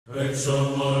You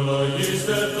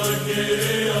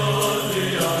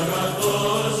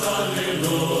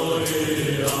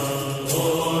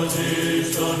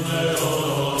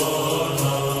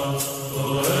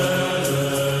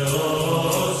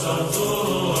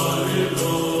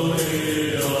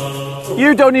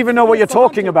don't even know what you're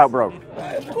talking about, bro.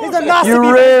 He's a nasty.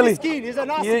 You really, He's a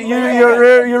nasty.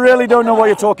 you really don't know what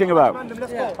you're talking about.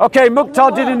 Okay,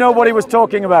 Mukhtar didn't know what he was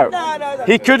talking about.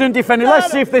 He couldn't defend it.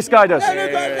 Let's see if this guy does.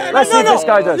 Let's see if this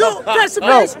guy does. No, 1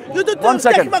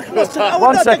 second. 1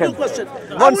 second.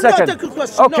 1 second.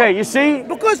 Okay, you see,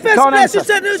 you can't answer.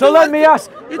 So let me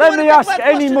ask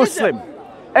any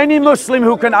Muslim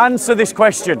who can answer this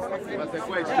question.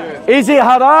 Is it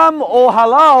haram or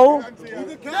halal?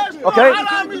 Okay.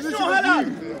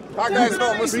 That guy's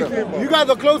not Muslim. You guys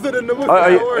are closer than the Muslim.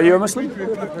 Are you a Muslim?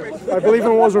 I believe in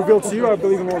what was revealed to you. I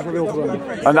believe in what was revealed to them.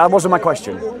 And that wasn't my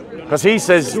question. Because he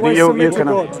says Do I you submit to can.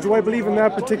 God? Do I believe in their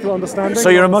particular understanding? So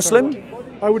you're a Muslim?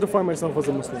 I would define myself as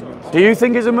a Muslim. Yes. Do you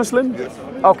think he's a Muslim?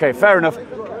 Okay, fair enough.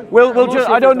 We'll just.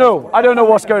 I don't know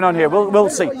what's going on here. We'll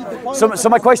see. So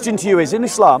my question to you is: in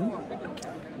Islam,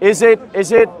 is it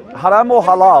haram or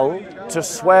halal to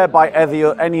swear by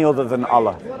any other than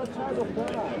Allah?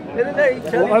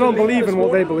 Well, I don't believe in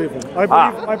what they believe in.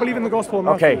 I believe in the gospel of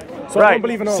Matthew. Okay, so right. I don't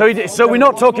believe in So we're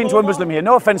not talking to a Muslim here.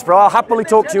 No offense, bro. I'll happily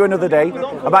talk to you another day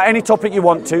about any topic you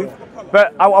want to.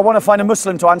 But I want to find a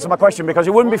Muslim to answer my question, because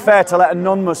it wouldn't be fair to let a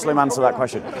non-Muslim answer that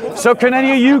question. So can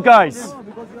any of you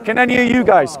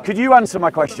guys, could you answer my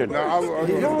question?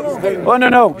 Oh,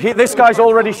 no. This guy's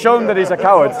already shown that he's a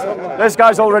coward.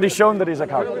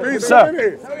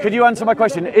 Sir, could you answer my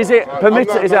question? Is it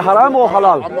permitted, is it haram or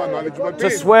halal to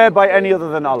swear by any other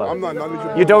than Allah? I'm not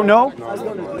knowledgeable. You don't know?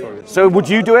 So would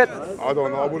you do it? I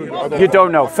don't know. You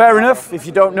don't know. Fair enough. If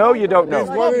you don't know, you don't know.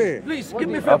 Please, give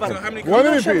me a favor.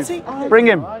 Bring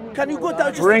him. Can you go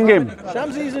down? Bring him.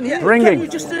 Shamsi's in here. Bring him.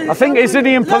 I think, isn't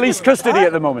he in police custody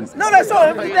at the moment? No, that's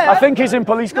not him. I think he's in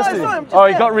police custody. Oh,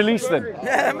 he got released then.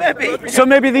 Yeah, maybe. So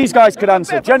maybe these guys could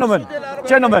answer. Gentlemen,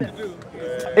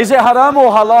 is it haram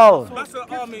or halal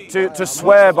to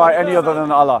swear by any other than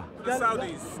Allah?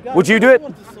 Would you do it?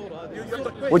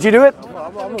 Would you do it?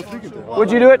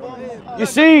 Would you do it? You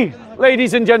see,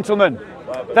 ladies and gentlemen,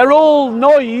 they're all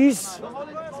noise.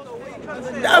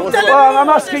 Well, I want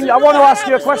to ask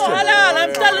you a question.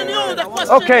 I'm telling you the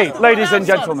question. Okay,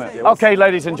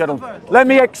 ladies and gentlemen. Let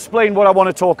me explain what I want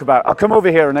to talk about. I'll come over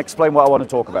here and explain what I want to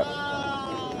talk about.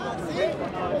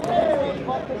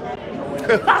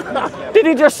 Did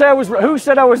he just say who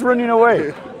said I was running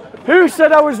away? Who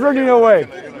said I was running away?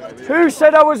 Who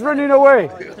said I was running away?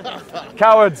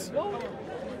 Cowards.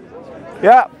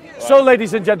 Yeah. So,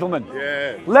 ladies and gentlemen,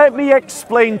 let me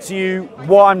explain to you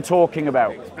what I'm talking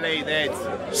about. Explain it.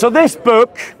 So this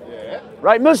book,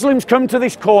 right, Muslims come to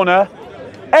this corner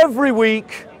every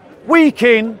week, week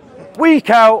in, week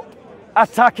out,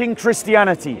 attacking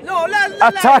Christianity,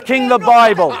 attacking the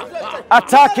Bible,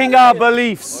 attacking our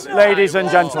beliefs, ladies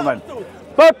and gentlemen.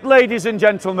 But, ladies and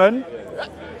gentlemen,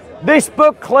 this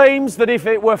book claims that if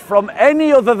it were from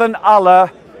any other than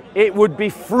Allah, it would be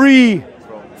free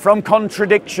from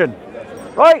contradiction,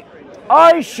 right?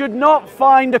 I should not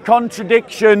find a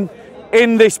contradiction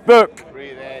in this book,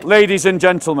 ladies and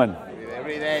gentlemen.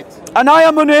 And I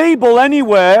am unable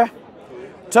anywhere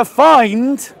to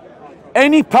find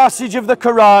any passage of the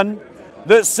Quran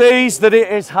that says that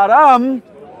it is haram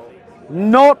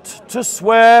not to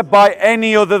swear by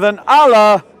any other than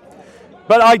Allah,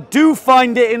 but I do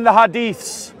find it in the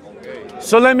hadiths.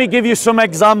 So let me give you some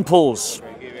examples.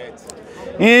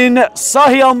 In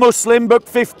Sahih al-Muslim, book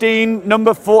 15,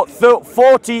 number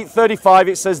 4035,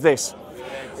 it says this.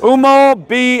 Umar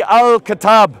bi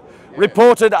al-Khattab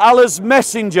reported Allah's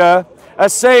messenger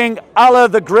as saying, Allah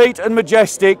the great and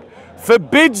majestic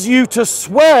forbids you to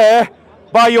swear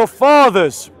by your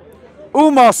fathers.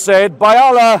 Umar said, by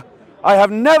Allah, I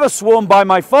have never sworn by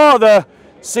my father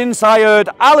since I heard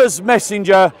Allah's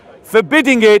messenger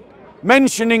forbidding it,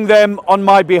 mentioning them on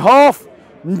my behalf,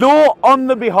 nor on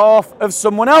the behalf of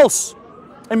someone else.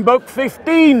 In book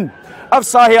 15 of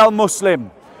Sahih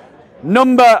al-Muslim,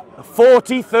 number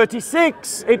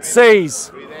 4036, it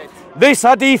says, this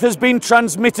hadith has been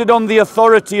transmitted on the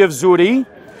authority of Zuri,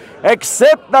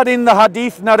 except that in the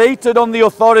hadith narrated on the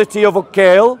authority of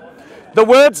Uqail, the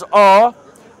words are,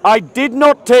 I did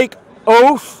not take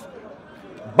oath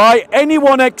by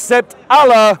anyone except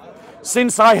Allah,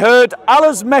 since I heard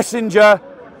Allah's messenger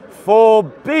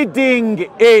forbidding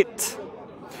it.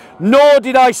 Nor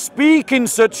did I speak in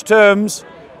such terms,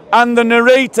 and the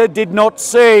narrator did not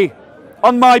say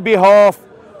on my behalf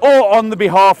or on the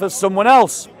behalf of someone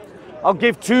else. I'll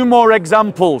give two more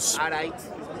examples.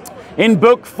 In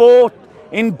book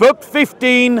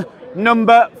 15,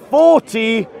 number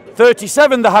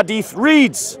 40:37, the hadith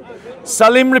reads,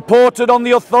 Salim reported on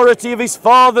the authority of his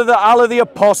father that Allah the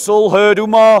Apostle heard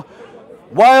Umar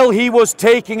while he was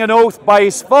taking an oath by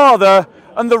his father,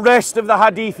 and the rest of the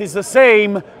hadith is the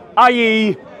same,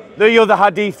 i.e. the other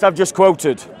hadiths I've just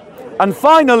quoted. And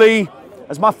finally,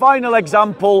 as my final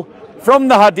example from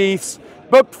the hadiths,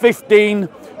 book 15,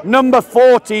 number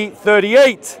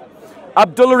 40:38,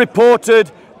 Abdullah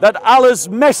reported that Allah's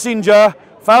messenger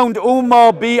found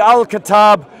Umar bi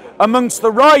al-Khattab amongst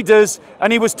the riders,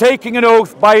 and he was taking an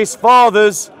oath by his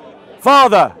father's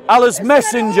father. Allah's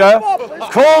messenger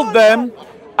called them,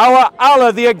 our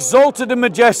Allah, the exalted and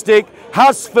majestic,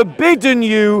 has forbidden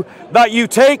you that you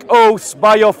take oaths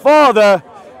by your father.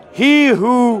 He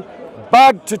who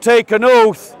begged to take an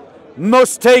oath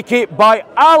must take it by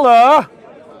Allah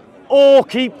or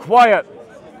keep quiet.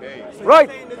 Right.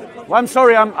 Well, I'm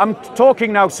sorry, I'm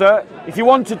talking now, sir. If you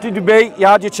wanted to debate, you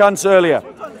had your chance earlier.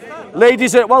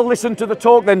 Ladies, well, listen to the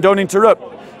talk then, don't interrupt.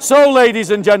 So,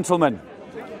 ladies and gentlemen,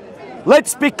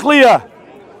 let's be clear.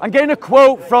 I'm getting a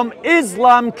quote from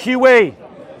Islam QA.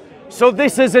 So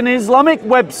this is an Islamic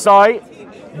website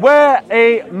where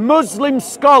a Muslim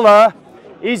scholar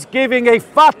is giving a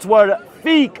fatwa,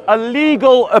 fiqh, a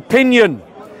legal opinion.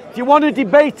 If you want to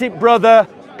debate it, brother,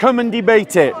 come and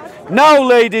debate it. Now,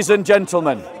 ladies and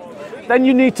gentlemen, then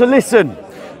you need to listen.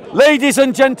 Ladies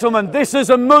and gentlemen, this is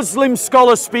a Muslim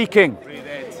scholar speaking.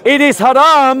 It is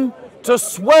haram to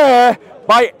swear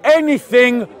by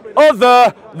anything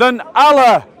other than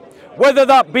Allah, whether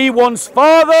that be one's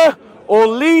father or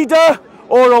leader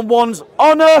or on one's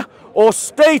honor or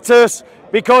status,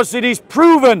 because it is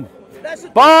proven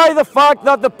by the fact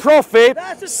that the Prophet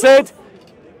said,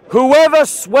 whoever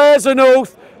swears an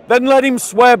oath, then let him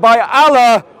swear by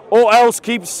Allah or else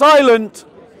keep silent,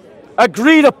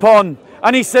 agreed upon.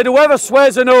 And he said, whoever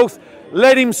swears an oath,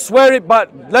 let him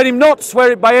not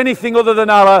swear it by anything other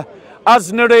than Allah,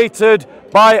 as narrated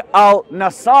by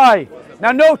Al-Nasai.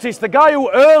 Now notice, the guy who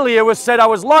earlier said I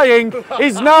was lying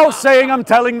is now saying I'm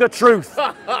telling the truth,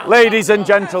 ladies and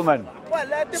gentlemen.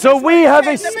 So we have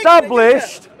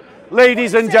established,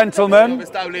 ladies and gentlemen,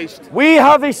 we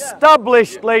have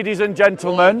established, ladies and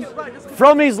gentlemen,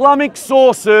 from Islamic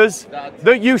sources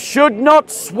that you should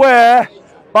not swear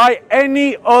by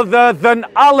any other than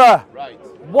Allah.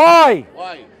 Why?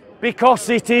 Because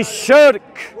it is shirk.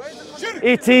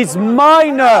 It is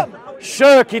minor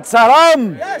shirk. It's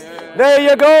haram. There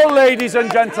you go, ladies and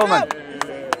gentlemen.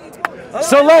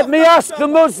 So let me ask the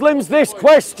Muslims this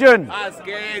question.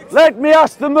 Let me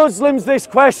ask the Muslims this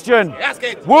question.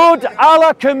 Would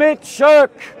Allah commit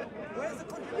shirk?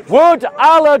 Would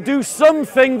Allah do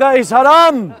something that is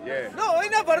haram? No, he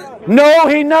never. No,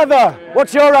 he never.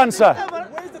 What's your answer?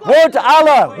 Would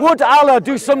Allah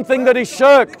do something that is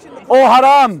shirk or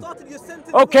haram?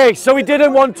 Okay, so he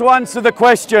didn't want to answer the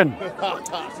question.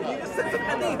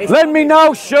 Let me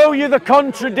now show you the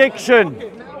contradiction.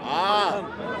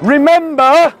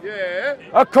 Remember,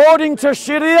 according to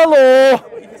Sharia law,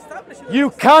 you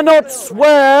cannot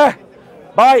swear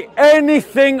by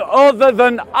anything other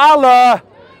than Allah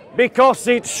because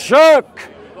it's shirk,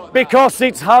 because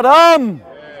it's haram,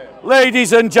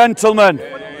 ladies and gentlemen.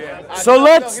 So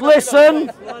let's listen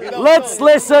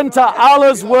to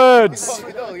Allah's words.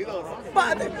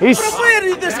 He's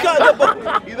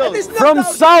from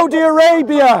Saudi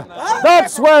Arabia.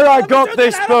 That's where I got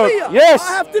this book. Yes.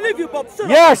 I have to leave you, Bob.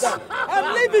 Yes.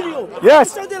 I'm leaving you.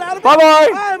 Yes.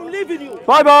 Bye-bye. I'm leaving you.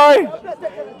 Bye-bye.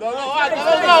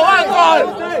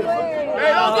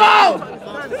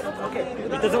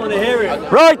 He doesn't want to hear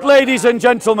it. Right, ladies and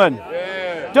gentlemen.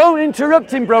 Don't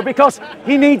interrupt him, bro, because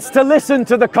he needs to listen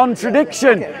to the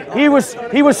contradiction. He was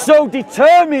so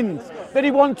determined that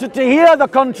he wanted to hear the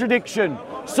contradiction.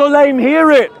 So let him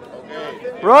hear it.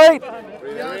 Right?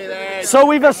 So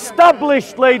we've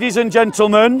established, ladies and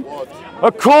gentlemen,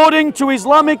 according to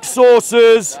Islamic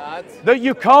sources, that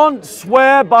you can't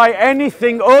swear by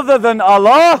anything other than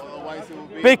Allah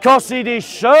because it is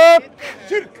shirk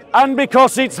and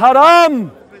because it's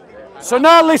haram. So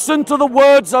now listen to the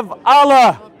words of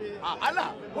Allah.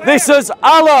 This is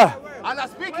Allah. Allah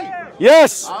speaking.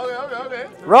 Yes. Okay.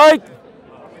 Right?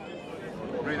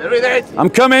 Read it. I'm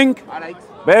coming. Alright.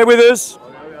 Bear with us.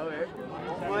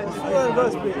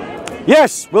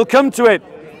 Yes, we'll come to it.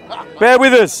 Bear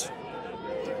with us.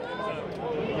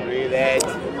 Read it.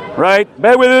 Right,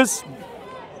 bear with us.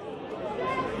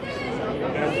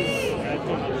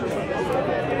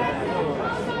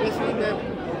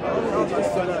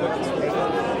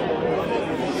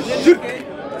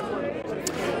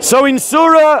 So in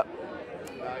Surah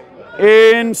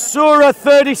In Surah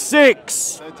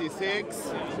 36.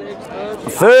 36.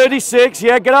 36,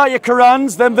 yeah, get out your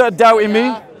Qurans, them that are doubting me.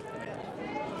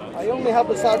 I only have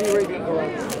the Saudi Arabian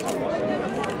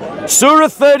Quran. Surah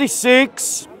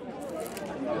 36,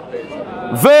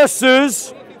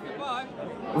 verses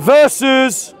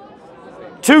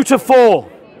 2 to 4.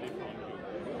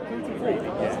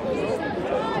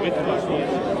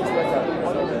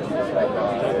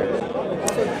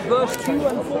 Verse 2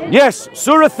 and 4? Yes,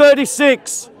 Surah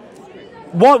 36.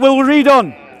 What we'll read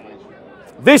on.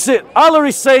 This is, Allah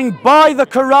is saying, by the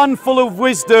Quran full of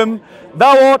wisdom,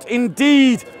 thou art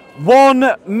indeed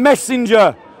one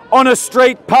messenger on a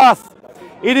straight path.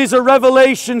 It is a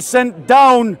revelation sent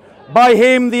down by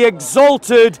him, the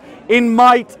exalted in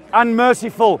might and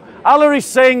merciful. Allah is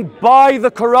saying by the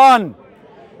Quran.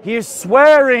 He is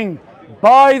swearing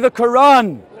by the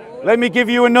Quran. Let me give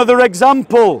you another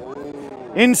example.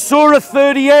 In Surah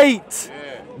 38,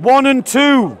 1 and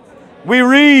 2, we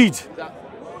read.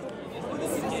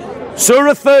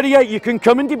 Surah 38, you can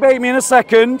come and debate me in a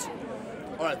second.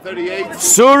 All right, 38.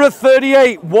 Surah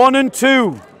 38, 1 and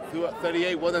 2.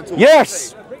 38, 1 and 2.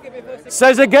 Yes.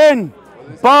 Says again,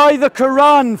 by the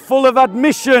Quran full of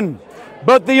admission,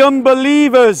 but the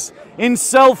unbelievers in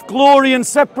self-glory and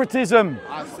separatism.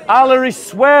 Allah is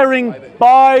swearing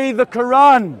by the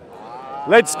Quran.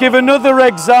 Let's give another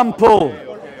example.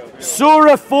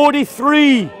 Surah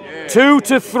 43, 2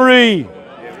 to 3.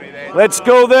 Let's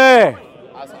go there.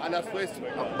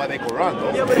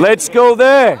 Let's go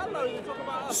there.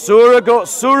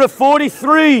 Surah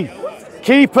 43.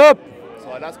 Keep up.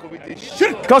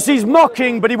 Because he's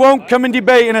mocking, but he won't come and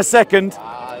debate in a second.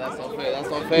 That's not fair. That's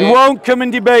not fair. He won't come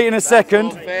and debate in a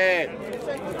second.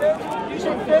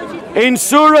 In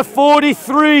Surah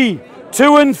 43,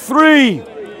 2 and 3.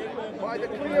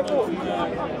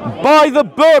 By the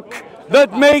book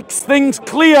that makes things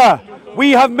clear,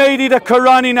 we have made it a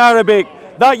Quran in Arabic,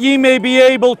 that ye may be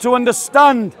able to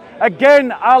understand.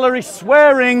 Again, Allah is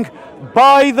swearing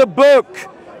by the book,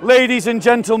 ladies and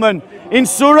gentlemen. In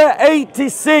Surah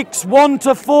 86, 1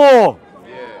 to 4.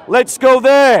 Let's go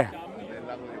there.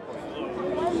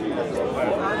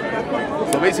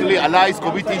 So basically, Allah is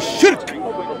committing shirk.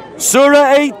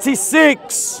 Surah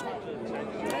 86,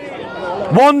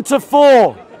 1 to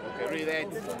 4.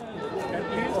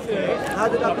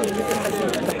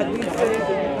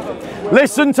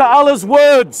 Listen to Allah's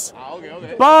words.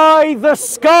 By the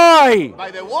sky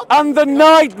By the what? and the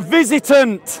night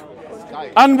visitant.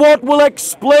 And what will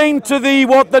explain to thee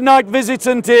what the night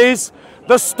visitant is?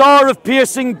 The star of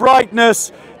piercing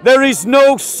brightness. There is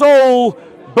no soul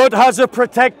but has a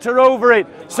protector over it.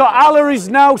 So Allah is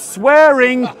now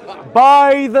swearing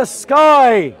by the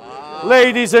sky,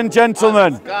 ladies and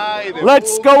gentlemen.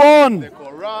 Let's go on.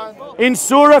 In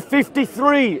Surah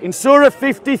 53,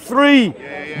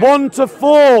 1 to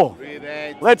 4.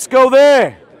 Let's go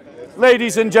there,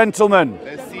 ladies and gentlemen.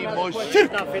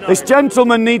 This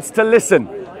gentleman needs to listen.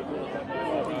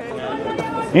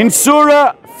 In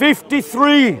Surah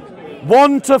 53,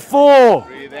 1 to 4.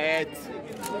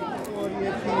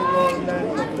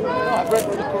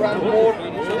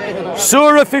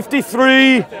 Surah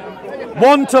 53,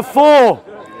 1 to 4.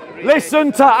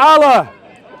 Listen to Allah.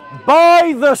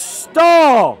 By the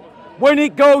star, when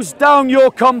it goes down,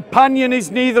 your companion is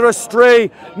neither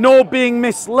astray nor being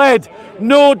misled,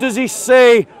 nor does he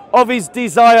say of his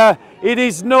desire, it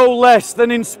is no less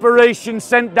than inspiration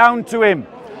sent down to him.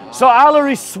 So Allah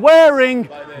is swearing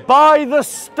by the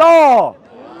star,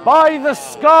 by the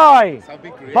sky,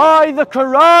 by the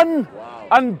Quran,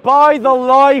 and by the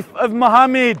life of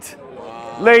Muhammad,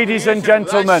 ladies and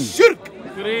gentlemen.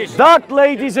 That,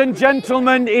 ladies and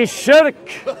gentlemen, is shirk.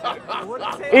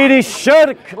 It is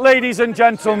shirk, ladies and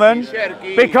gentlemen,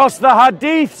 because the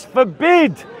hadiths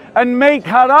forbid and make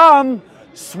haram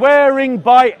swearing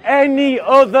by any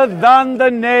other than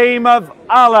the name of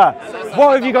Allah.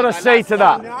 What have you got to say to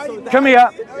that? Come here.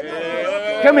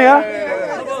 Come here.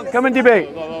 Come and debate.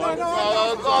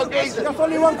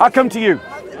 I'll come to you.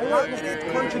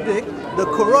 Contradict the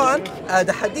Quran.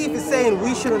 The hadith is saying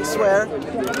we shouldn't swear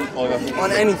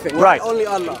on anything, right? Only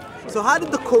Allah. So how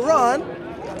did the Quran,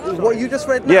 what you just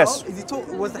read now, yes,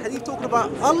 was the hadith talking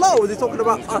about Allah or was it talking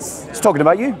about us? It's talking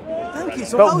about you. Thank you.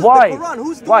 So but how is why? The Quran?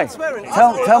 Who's the why? one swearing?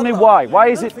 Tell me why. Why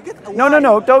is it? No.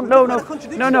 Don't. No.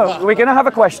 We're going to have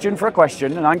a question for a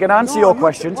question, and I'm going to answer your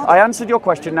questions. I answered your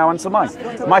question. Now answer mine.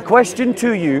 My question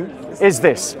to you is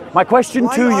this. My question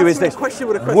to you is this.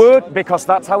 Word, because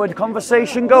that's how a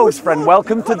conversation goes, friend.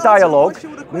 Welcome to dialogue.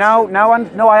 No,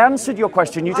 I answered your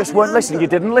question. You just weren't listening. You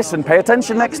didn't listen. Pay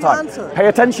attention next time. Pay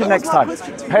attention next time.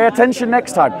 Pay attention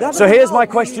next time. So here's my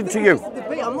question to you.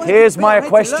 Here's my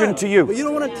question to you.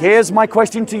 Here's my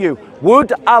question to you.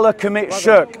 Would Allah commit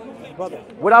shirk?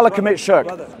 Would Allah commit shirk?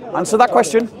 Answer that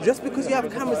question. Just because you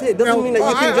have cameras here doesn't mean that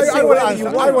you can just say whatever you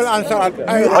want. I will answer.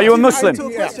 Are you a Muslim?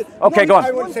 Okay, go I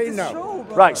on. will say no.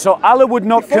 Right, so Allah would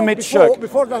not commit shirk.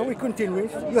 Before that we continue,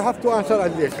 you have to answer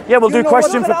at this. Yeah, we'll do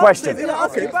question for question.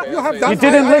 Okay, you have done. You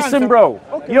didn't listen, bro.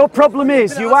 Your problem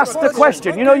is you asked the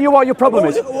question. You know what your problem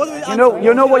is. You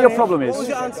know what your problem is.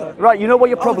 Right, you know what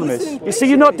your problem is. You see,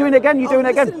 you're not doing it again. You're doing it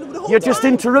again. You're just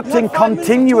interrupting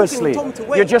continuously.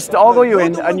 You're just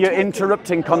arguing and you're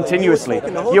interrupting continuously.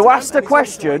 You asked a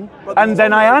question and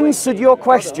then I answered your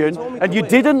question and you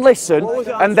didn't listen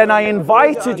and then I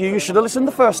invited you. You should have listened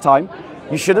the first time.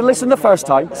 You should have listened the first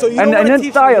time. And in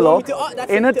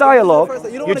a dialogue,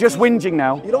 you're just whinging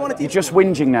now. You're just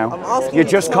whinging now. You're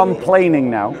just complaining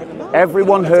now.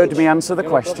 Everyone heard me answer the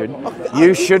question.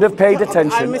 You should have paid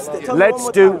attention. Let's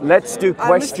do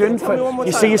question for.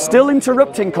 You see, you're still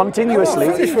interrupting continuously.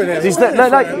 You're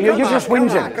just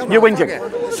whinging. You're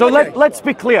whinging. So let's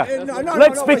be clear.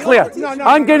 Let's be clear.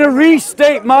 I'm going to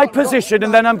restate my position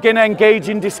and then I'm going to engage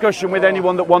in discussion with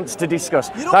anyone that wants to discuss.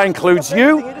 That includes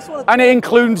you and it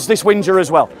includes this whinger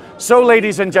as well. So,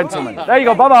 ladies and gentlemen, there you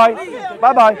go. Bye-bye.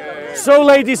 Bye-bye. So,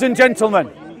 ladies and gentlemen,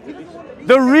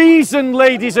 the reason,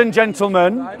 ladies and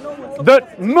gentlemen,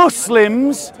 that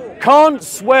Muslims can't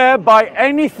swear by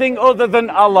anything other than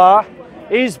Allah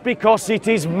is because it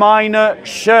is minor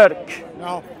shirk.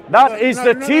 That is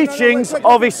the teachings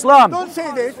of Islam. Don't say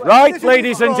this. Right,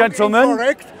 ladies and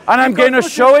gentlemen? And I'm going to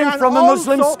show him from a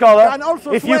Muslim scholar.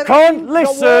 If you can't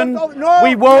listen,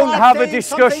 we won't have a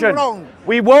discussion.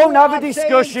 We won't have a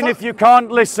discussion if you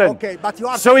can't listen.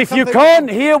 So if you can't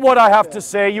hear what I have to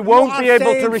say, you won't be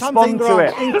able to respond to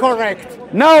it.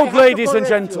 Incorrect. Now, ladies and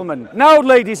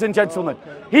gentlemen,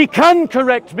 he can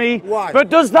correct me, but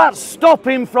does that stop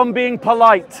him from being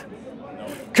polite?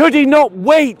 Could he not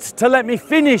wait to let me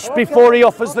finish before he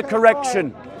offers the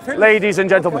correction? Ladies and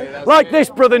gentlemen, like this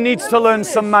brother needs to learn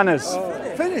some manners.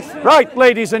 Right,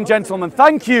 ladies and gentlemen,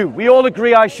 thank you. We all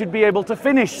agree I should be able to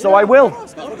finish, so I will.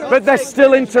 But they're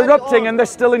still interrupting and they're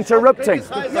still interrupting.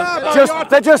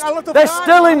 They're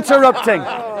still interrupting.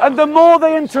 And the more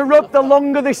they interrupt, the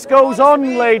longer this goes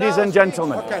on, ladies and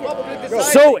gentlemen.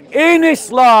 So in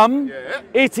Islam,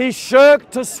 it is shirk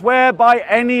to swear by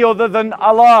any other than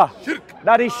Allah.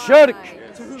 That is shirk.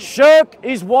 Shirk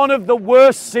is one of the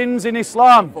worst sins in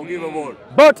Islam.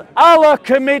 But Allah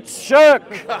commits shirk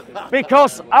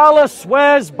because Allah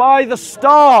swears by the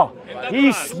star.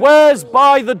 He swears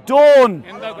by the dawn.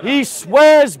 He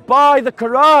swears by the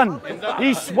Quran.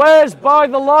 He swears by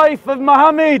the life of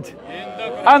Muhammad.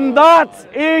 And that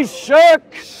is shirk.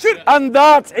 And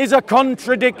that is a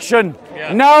contradiction.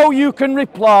 Now you can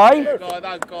reply.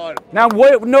 Now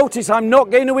notice I'm not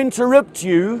going to interrupt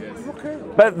you.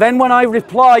 But then when I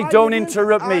reply, don't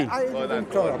interrupt me.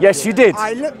 Yes, you did.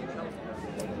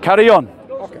 Carry on.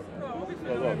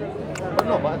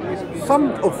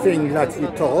 Some of things that you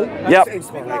told is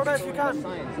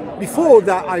correct. Before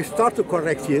that I start to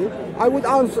correct you, I would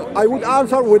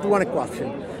answer with one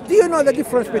question. Do you know the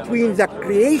difference between the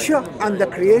creation and the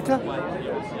creator?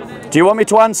 Do you want me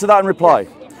to answer that and reply?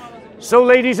 So,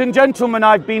 ladies and gentlemen,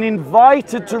 I've been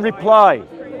invited to reply.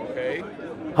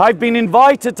 I've been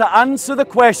invited to answer the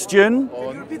question,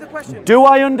 do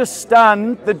I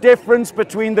understand the difference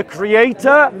between the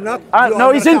creator and...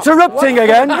 No, he's interrupting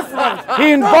again.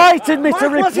 He invited me to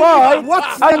reply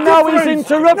and now he's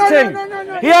interrupting.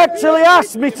 He actually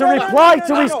asked me to reply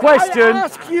to his question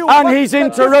and he's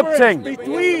interrupting.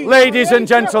 Ladies and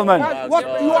gentlemen.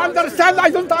 What you understand? I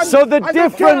don't understand. So the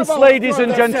difference, ladies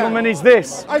and gentlemen, is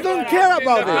this. I don't care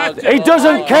about it. He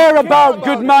doesn't care about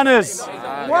good manners.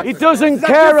 He doesn't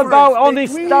care about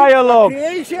honest dialogue,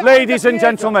 ladies and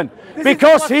gentlemen.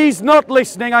 Because he's not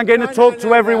listening, I'm going to talk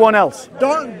to everyone else.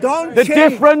 The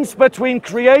difference between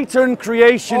creator and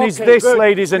creation is this,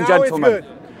 ladies and gentlemen.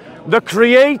 The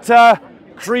creator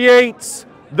creates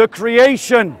the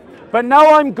creation. But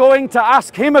now I'm going to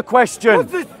ask him a question.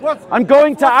 I'm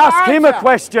going to ask him a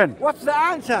question. What's the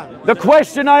answer? The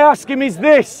question I ask him is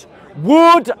this.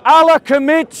 Would Allah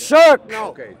commit shirk? No.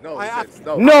 Okay,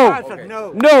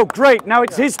 no. No, great. Now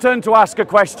it's his turn to ask a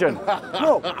question.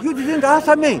 No, you didn't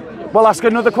answer me. Well, ask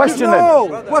another question then.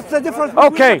 No, what's the difference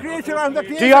between the creator and the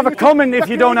creation? Do you have a comment if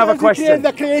you don't have a question?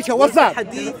 The creation, what's that?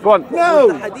 Go on. No.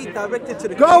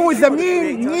 Go with the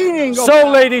meaning. So,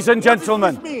 ladies and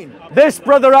gentlemen, this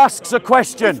brother asks a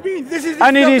question.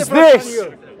 And it is this.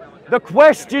 The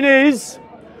question is,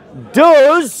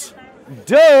 does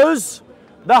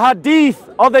the hadith,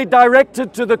 are they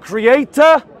directed to the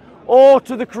creator or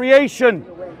to the creation?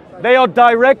 They are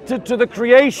directed to the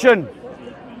creation.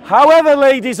 However,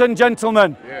 ladies and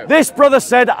gentlemen, this brother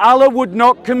said Allah would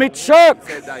not commit shirk.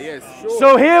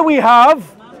 So here we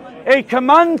have a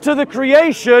command to the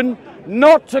creation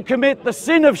not to commit the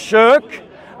sin of shirk,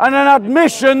 and an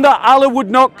admission that Allah would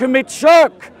not commit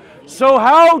shirk. So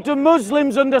how do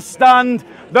Muslims understand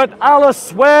that Allah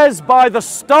swears by the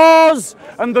stars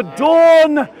and the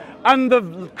dawn and the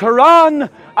Quran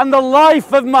and the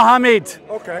life of Muhammad?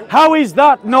 Okay. How is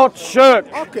that not shirk?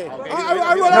 Okay.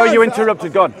 No, you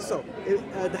interrupted. Go on. So,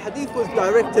 the hadith was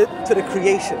directed to the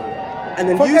creation. And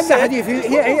then Forget you said... the hadith.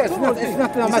 It's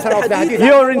not a matter of the hadith.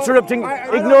 You're interrupting,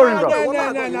 ignoring, bro.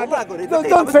 No.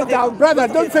 Don't fit down, brother.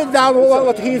 Don't fit down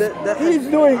what he's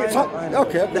doing.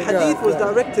 Okay. The hadith was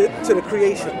directed to the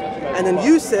creation. And then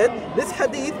you said this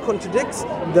hadith contradicts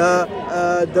the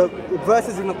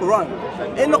verses in the Quran.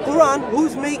 In the Quran,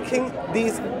 who's making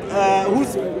these?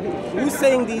 Who's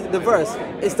saying the verse?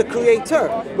 It's the Creator.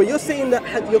 But you're saying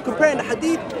that you're comparing the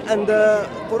hadith and the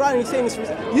Quran. You're saying it's,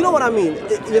 you know what I mean?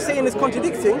 You're saying it's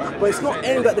contradicting, but it's not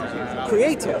aimed at the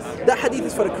Creator. That hadith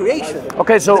is for the creation.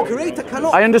 Okay, so the Creator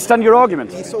cannot. I understand your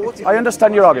argument. I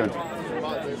understand your argument.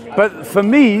 But for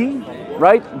me,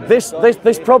 right, this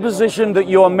proposition that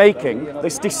you're making,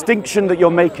 this distinction that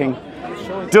you're making,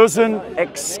 doesn't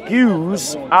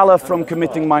excuse Allah from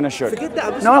committing minor shirk. Forget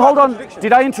that. No, hold on.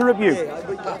 Did I interrupt you?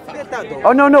 Forget that though.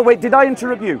 Oh, no, wait. Did I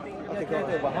interrupt you?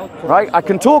 Right? I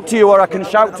can talk to you or I can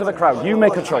shout to the crowd. You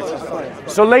make a choice.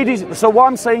 So, ladies, so what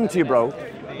I'm saying to you, bro,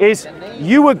 is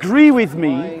you agree with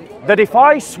me that if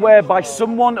I swear by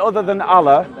someone other than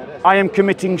Allah, I am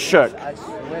committing shirk.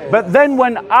 But then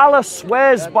when Allah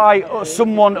swears by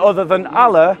someone other than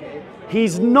Allah,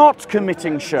 he's not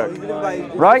committing shirk,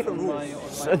 right?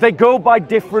 They go by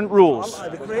different rules,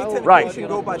 right?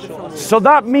 So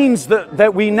that means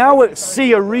that we now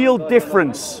see a real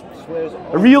difference,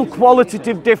 a real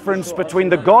qualitative difference between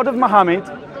the God of Muhammad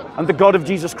and the God of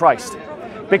Jesus Christ.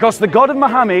 Because the God of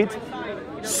Muhammad,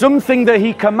 something that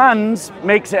he commands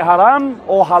makes it haram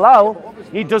or halal.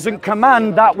 He doesn't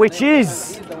command that which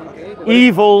is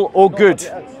evil or good.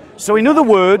 So in other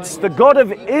words, the God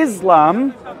of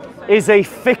Islam is a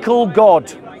fickle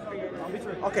God.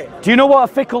 Okay. Do you know what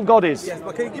a fickle God is? Yes,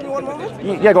 but can you give me one moment?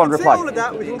 Yeah, go on, reply. Say all of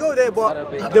that, we can go there,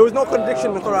 but there was no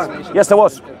contradiction in the Quran. Yes, there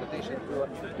was.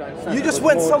 You just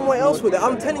went somewhere else with it.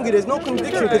 I'm telling you, there's no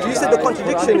contradiction because you said the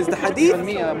contradiction is the hadith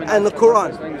and the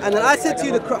Quran. And then I said to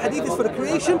you, the hadith is for the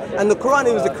creation, and the Quran,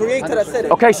 it was the creator that said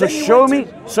it. Okay, so show me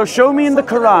in the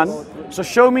Quran. So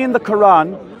show me in the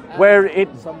Quran where it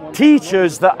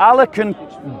teaches that Allah can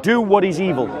do what is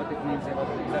evil.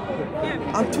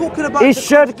 I'm talking about. Is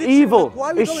shirk evil?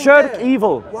 Is shirk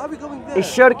evil? Why are we going there? Is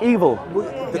shirk evil?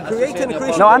 The creator and the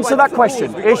creation. No, answer that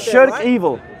question. Is shirk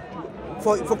evil?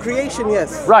 For creation,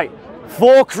 yes. Right.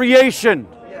 For creation.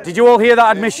 Did you all hear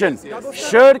that admission?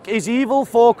 Shirk is evil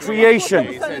for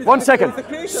creation. 1 second.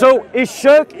 So is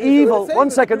shirk evil? 1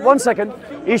 second.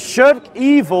 Is shirk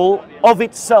evil of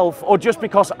itself or just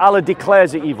because Allah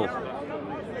declares it evil?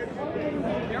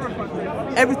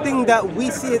 Everything that we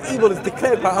see as evil is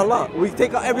declared by Allah. We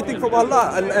take out everything from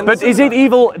Allah. But is it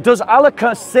evil? Does Allah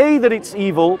say that it's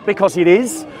evil because it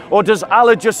is? Or does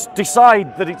Allah just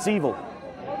decide that it's evil?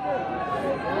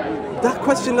 That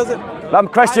question doesn't...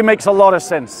 That question makes a lot of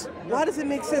sense. Why does it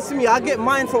make sense to me? I get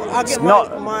mine from...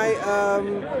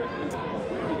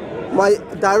 my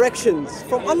directions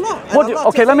from Allah.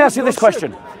 Okay, let me ask you this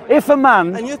question. If a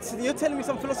man... And you're telling me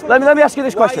some philosophy. Let me ask you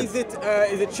this question. Why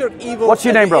is it shirk evil? What's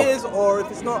your name, bro? It is, or if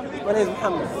it's not, my name is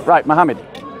Muhammad. Right, Muhammad.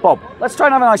 Bob, let's try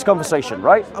and have a nice conversation,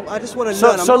 right? I just want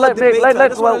to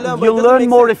learn. You'll learn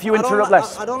more if you interrupt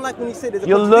less. I don't like when you say there's a contradiction.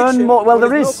 You'll learn more. Well,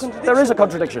 there is a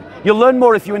contradiction. You'll learn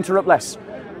more if you interrupt less.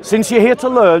 Since you're here to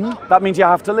learn, that means you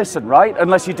have to listen, right?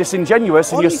 Unless you're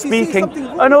disingenuous and you're speaking,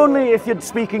 and only if you're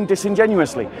speaking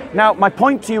disingenuously. Now, my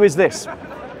point to you is this.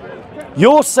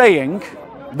 You're saying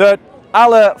that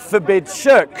Allah forbids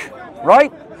shirk,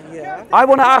 right? Yeah. I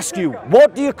want to ask you,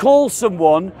 what do you call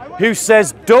someone who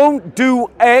says don't do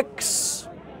X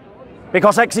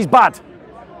because X is bad,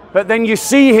 but then you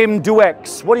see him do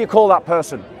X? What do you call that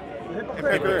person?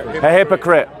 A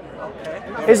hypocrite.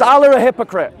 Is Allah a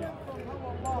hypocrite?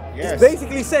 Yes. It's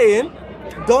basically saying,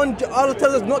 Allah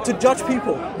tells us not to judge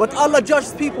people, but Allah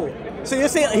judges people. So you're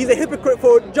saying he's a hypocrite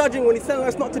for judging when he's telling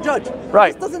us not to judge.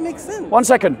 Right. This doesn't make sense. 1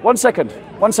 second.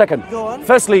 Go on.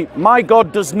 Firstly, my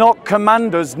God does not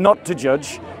command us not to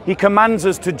judge. He commands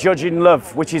us to judge in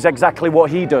love, which is exactly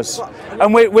what he does.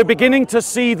 And we're beginning to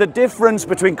see the difference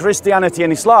between Christianity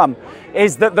and Islam,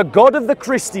 is that the God of the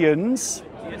Christians,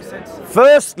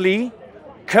 firstly,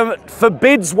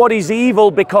 forbids what is evil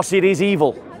because it is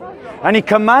evil. And he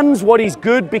commands what is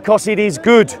good because it is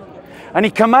good. And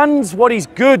he commands what is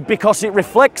good because it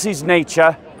reflects his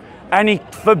nature. And he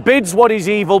forbids what is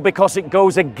evil because it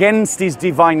goes against his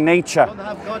divine nature.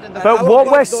 But what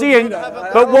we're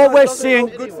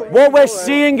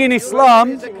seeing in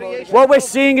Islam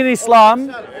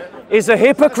is a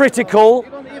hypocritical,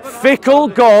 fickle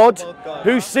God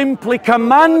who simply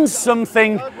commands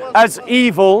something as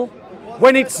evil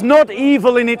when it's not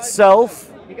evil in itself,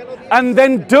 and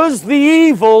then does the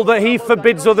evil that he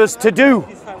forbids others to do.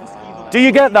 Do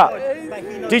you get that?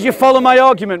 Did you follow my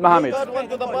argument, Mohammed?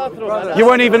 You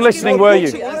weren't even listening, were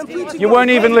you? You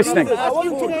weren't even listening.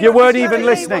 You weren't even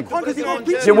listening.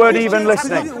 You weren't even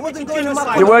listening.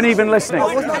 You weren't even listening.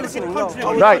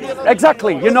 Right,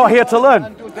 exactly. You're not here to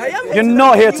learn. You're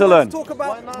not here to learn.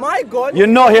 You're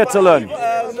not here to learn.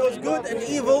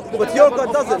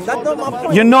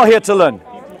 You're not here to learn.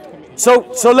 So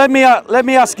let me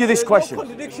ask you this question.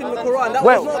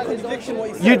 Well,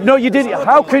 you didn't.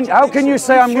 How can you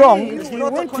say I'm wrong?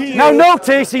 Now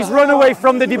notice he's run away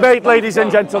from the debate, ladies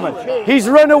and gentlemen. He's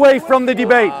run away from the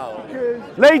debate.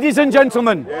 Ladies and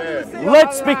gentlemen,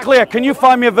 let's be clear. Can you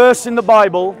find me a verse in the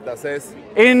Bible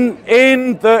in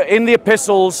the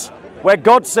epistles where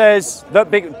God says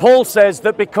that Paul says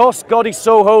that because God is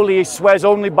so holy, he swears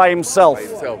only by himself?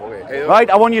 Right?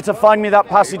 I want you to find me that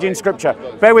passage in Scripture.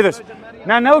 Bear with us.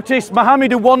 Now notice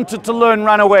Muhammad, who wanted to learn,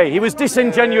 ran away. He was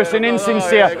disingenuous and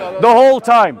insincere the whole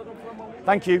time.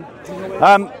 Thank you.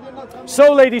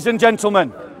 So, ladies and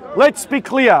gentlemen, let's be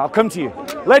clear. I'll come to you.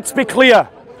 Let's be clear.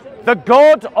 The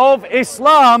God of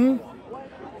Islam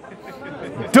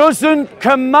doesn't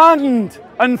command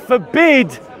and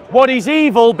forbid what is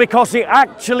evil because it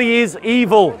actually is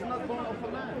evil.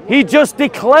 He just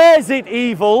declares it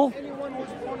evil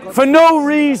for no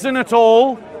reason at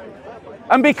all,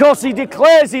 and because he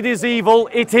declares it is evil,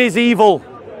 it is evil.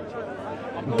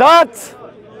 That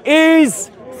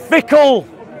is fickle.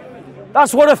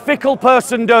 That's what a fickle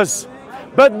person does.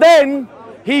 But then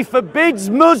he forbids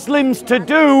Muslims to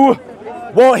do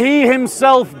what he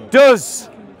himself does.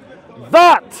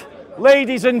 That,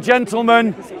 ladies and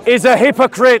gentlemen, is a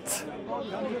hypocrite.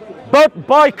 But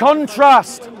by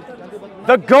contrast,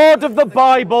 the God of the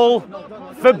Bible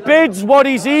forbids what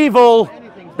is evil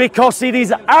because it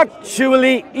is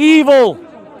actually evil.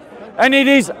 And it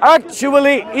is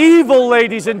actually evil,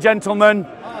 ladies and gentlemen,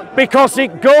 because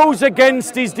it goes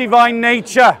against his divine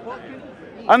nature.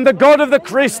 And the God of the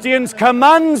Christians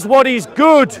commands what is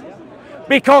good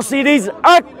because it is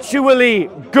actually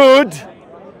good,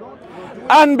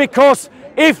 and because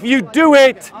if you do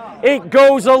it, it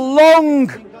goes along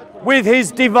with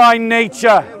his divine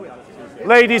nature.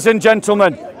 Ladies and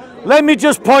gentlemen, let me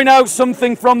just point out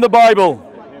something from the Bible.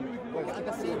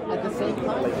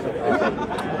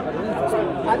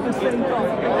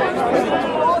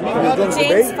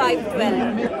 James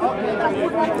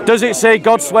 5:12. Does it say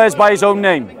God swears by his own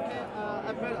name?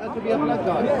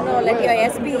 No, let your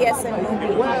yes be yes and no be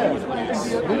no.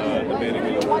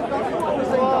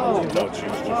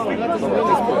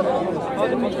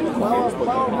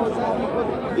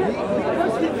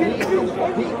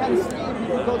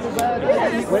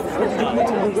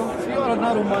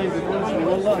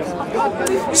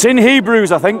 It's in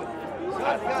Hebrews, I think.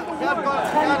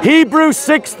 Hebrews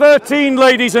 6:13,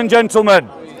 ladies and gentlemen.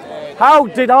 How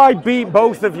did I beat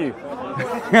both of you?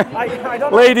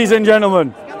 Ladies and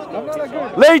gentlemen.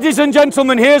 Ladies and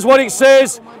gentlemen, here's what it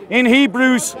says in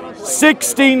Hebrews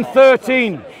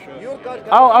 16:13.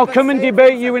 I'll come and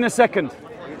debate you in a second.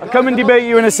 I'll come and debate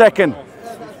you in a second.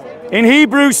 In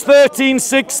Hebrews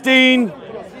 6:13,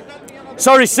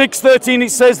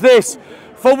 it says this: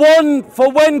 For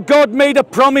when God made a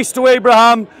promise to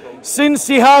Abraham, since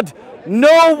he had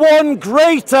no one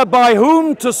greater by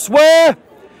whom to swear,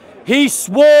 he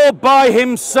swore by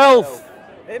himself.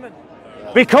 Amen.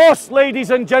 Because, ladies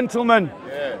and gentlemen,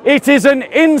 it is an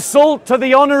insult to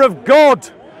the honor of God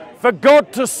for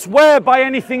God to swear by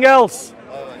anything else.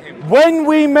 When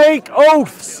we make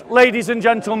oaths, ladies and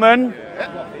gentlemen,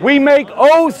 we make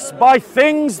oaths by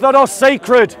things that are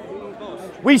sacred.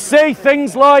 We say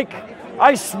things like,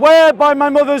 I swear by my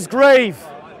mother's grave,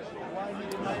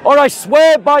 or I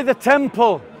swear by the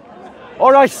temple,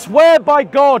 or I swear by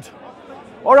God,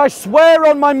 or I swear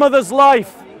on my mother's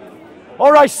life,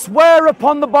 or I swear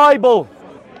upon the Bible.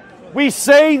 We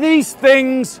say these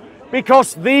things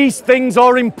because these things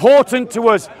are important to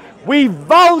us. We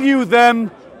value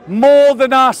them more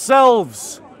than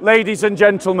ourselves, ladies and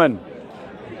gentlemen.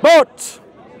 But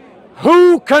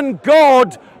who can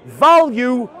God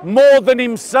value more than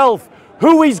himself?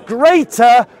 Who is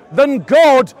greater than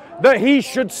God that he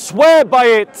should swear by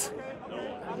it?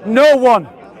 No one.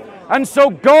 And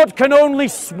so God can only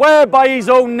swear by his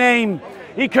own name.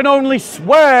 He can only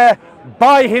swear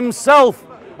by himself.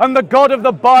 And the God of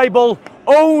the Bible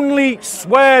only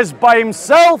swears by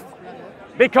himself,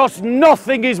 because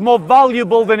nothing is more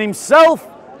valuable than himself,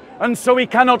 and so he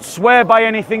cannot swear by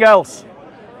anything else.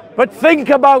 But think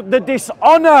about the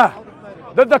dishonor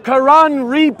that the Quran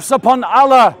reaps upon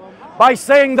Allah by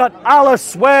saying that Allah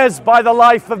swears by the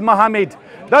life of Muhammad,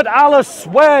 that Allah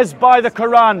swears by the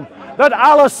Quran, that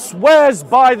Allah swears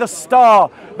by the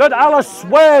star, that Allah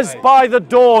swears by the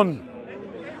dawn.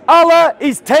 Allah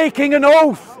is taking an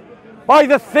oath by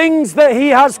the things that he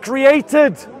has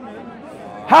created.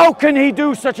 How can he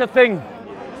do such a thing?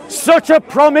 Such a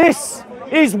promise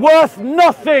is worth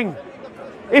nothing.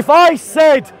 If I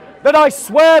said that I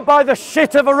swear by the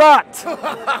shit of a rat,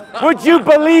 would you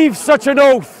believe such an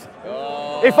oath?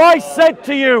 If I said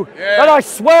to you that I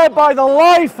swear by the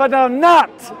life of a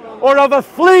gnat or of a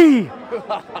flea,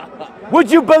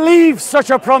 would you believe such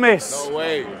a promise? No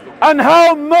way. And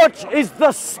how much is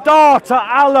the star to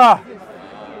Allah?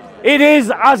 It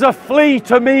is as a flea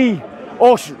to me,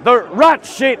 or the rat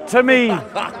shit to me.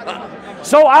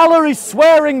 So Allah is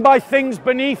swearing by things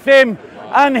beneath him,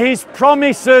 and his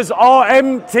promises are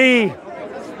empty.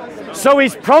 So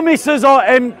his promises are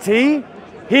empty.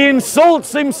 He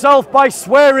insults himself by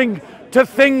swearing to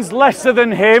things lesser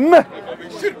than him.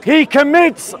 He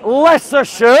commits lesser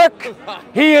shirk.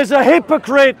 He is a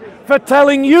hypocrite for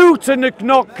telling you to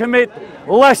not commit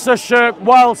lesser shirk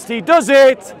whilst he does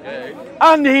it.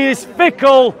 And he is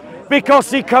fickle because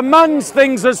he commands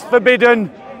things as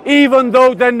forbidden, even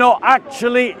though they're not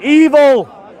actually evil.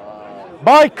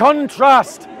 By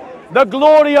contrast, the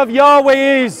glory of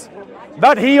Yahweh is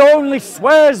that he only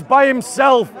swears by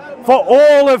himself, for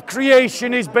all of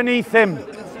creation is beneath him.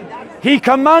 He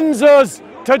commands us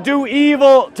to do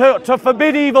evil, to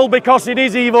forbid evil because it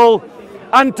is evil,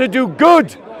 and to do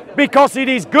good because it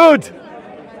is good.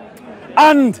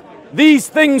 And these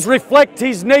things reflect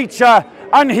his nature,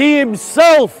 and he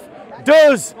himself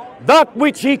does that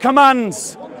which he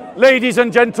commands, ladies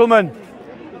and gentlemen.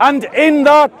 And in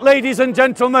that, ladies and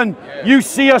gentlemen, you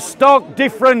see a stark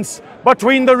difference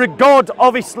between the God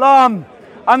of Islam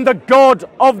and the God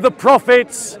of the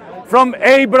prophets, from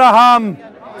Abraham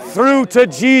through to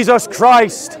Jesus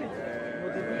Christ.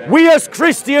 We as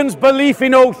Christians believe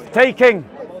in oath-taking.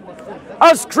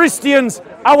 As Christians,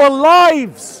 our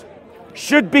lives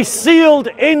should be sealed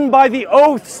in by the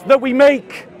oaths that we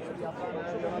make.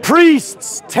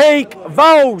 Priests take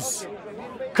vows.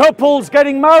 Couples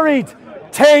getting married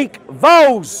take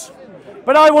vows.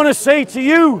 But I want to say to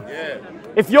you,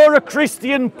 if you're a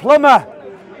Christian plumber,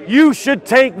 you should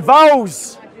take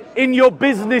vows in your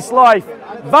business life.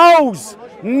 Vows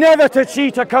never to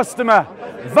cheat a customer.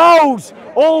 Vows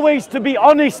always to be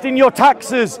honest in your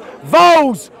taxes.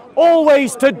 Vows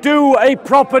always to do a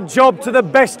proper job to the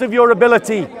best of your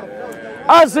ability.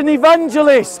 As an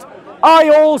evangelist, I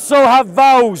also have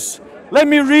vows. Let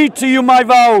me read to you my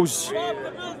vows.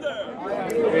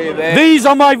 These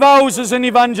are my vows as an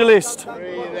evangelist.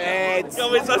 And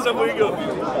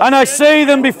I say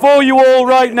them before you all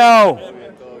right now.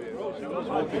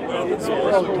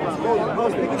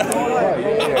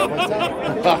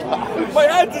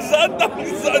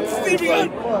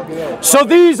 So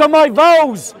these are my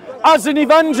vows as an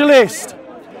evangelist.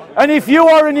 And if you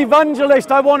are an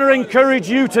evangelist, I want to encourage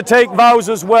you to take vows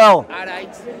as well.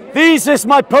 This is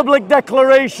my public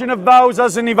declaration of vows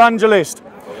as an evangelist.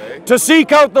 To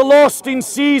seek out the lost in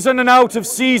season and out of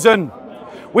season,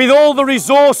 with all the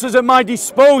resources at my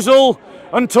disposal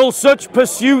until such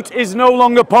pursuit is no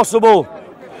longer possible.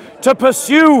 To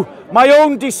pursue my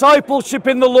own discipleship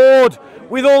in the Lord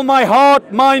with all my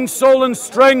heart, mind, soul and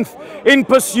strength, in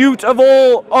pursuit of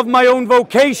all of my own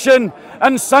vocation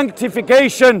and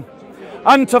sanctification,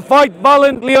 and to fight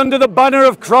valiantly under the banner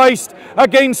of Christ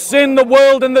against sin, the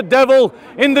world and the devil,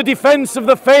 in the defense of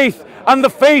the faith and the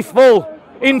faithful,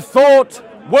 in thought,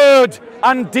 word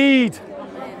and deed.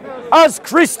 As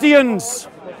Christians,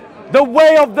 the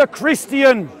way of the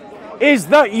Christian is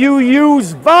that you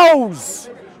use vows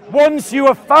once you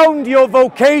have found your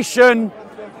vocation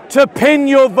to pin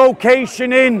your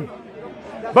vocation in.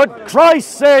 But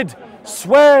Christ said,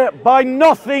 swear by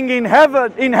nothing in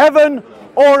heaven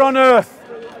or on earth,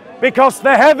 because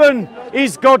the heaven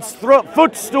is God's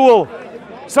footstool.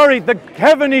 Sorry, the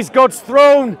heaven is God's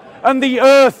throne and the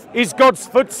earth is God's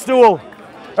footstool.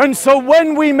 And so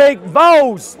when we make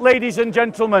vows, ladies and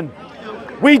gentlemen,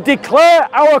 we declare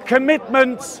our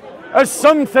commitments as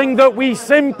something that we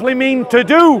simply mean to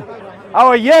do.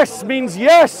 Our yes means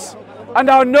yes, and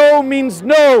our no means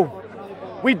no.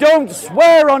 We don't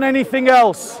swear on anything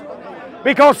else.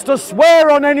 Because to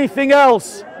swear on anything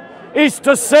else is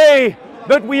to say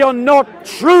that we are not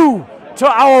true to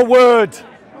our word,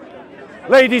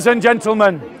 ladies and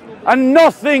gentlemen. And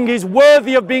nothing is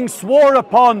worthy of being sworn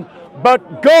upon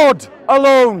but God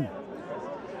alone.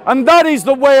 And that is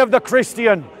the way of the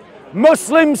Christian.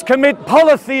 Muslims commit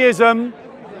polytheism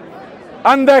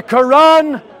and their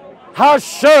Quran has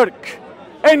shirk.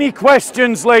 Any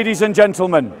questions, ladies and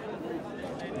gentlemen?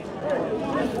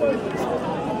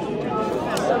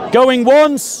 Going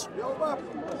once?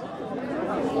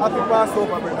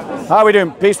 How are we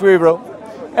doing? Peace with you,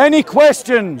 bro. Any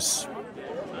questions,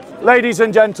 ladies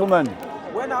and gentlemen?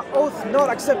 When are oaths not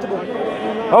acceptable?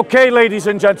 Okay, ladies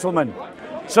and gentlemen.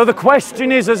 So the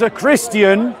question is, as a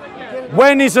Christian,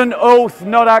 when is an oath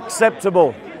not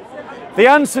acceptable? The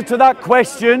answer to that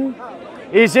question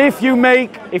is if you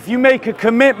make a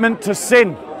commitment to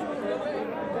sin.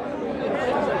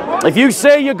 If you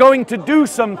say you're going to do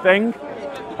something,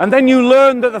 and then you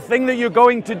learn that the thing that you're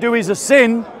going to do is a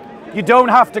sin, you don't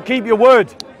have to keep your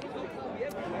word.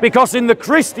 Because in the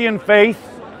Christian faith,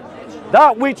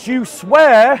 that which you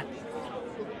swear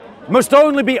must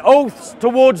only be oaths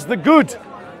towards the good.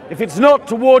 If it's not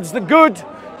towards the good,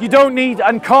 you don't need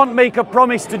and can't make a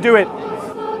promise to do it.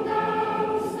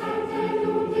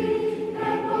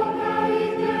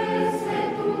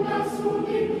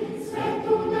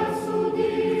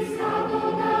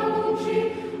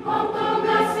 Oh,